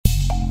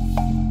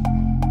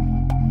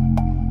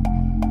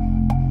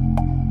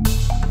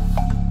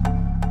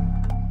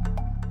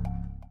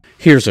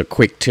Here's a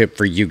quick tip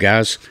for you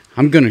guys.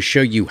 I'm going to show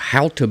you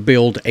how to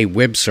build a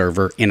web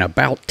server in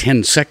about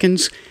 10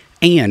 seconds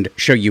and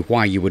show you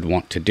why you would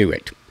want to do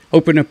it.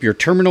 Open up your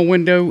terminal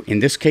window. In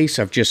this case,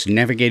 I've just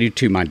navigated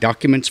to my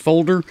documents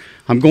folder.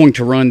 I'm going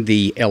to run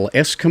the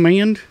ls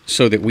command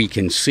so that we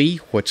can see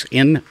what's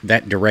in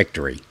that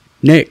directory.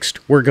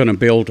 Next, we're going to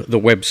build the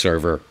web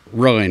server.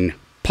 Run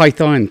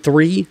Python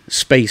 3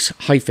 space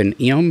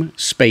 -m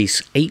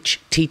space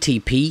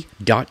http.server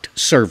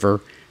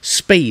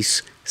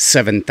space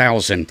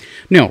 7000.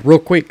 Now, real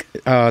quick,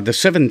 the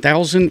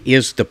 7000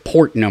 is the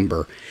port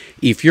number.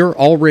 If you're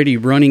already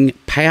running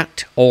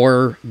PAT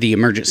or the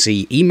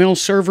emergency email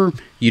server,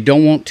 you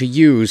don't want to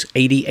use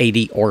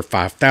 8080 or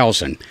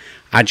 5000.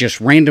 I just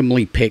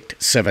randomly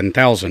picked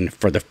 7000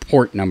 for the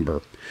port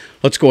number.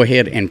 Let's go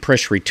ahead and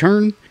press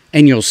return,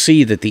 and you'll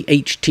see that the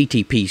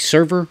HTTP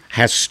server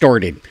has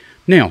started.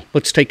 Now,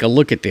 let's take a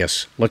look at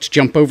this. Let's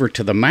jump over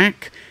to the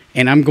Mac,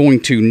 and I'm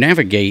going to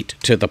navigate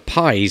to the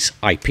Pi's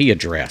IP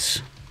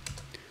address.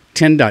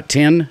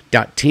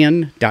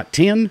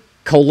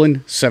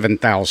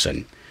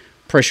 10.10.10.10:7000.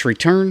 Press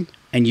return,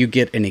 and you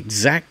get an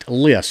exact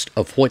list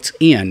of what's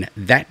in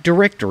that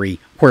directory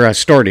where I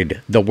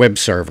started the web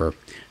server.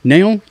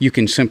 Now you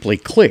can simply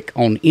click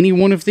on any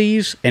one of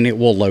these and it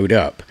will load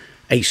up.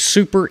 A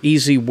super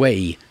easy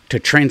way to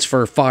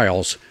transfer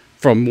files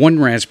from one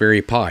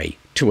Raspberry Pi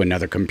to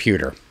another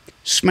computer.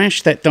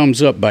 Smash that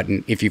thumbs up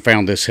button if you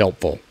found this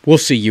helpful. We'll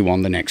see you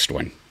on the next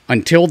one.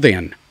 Until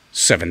then,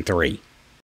 7-3.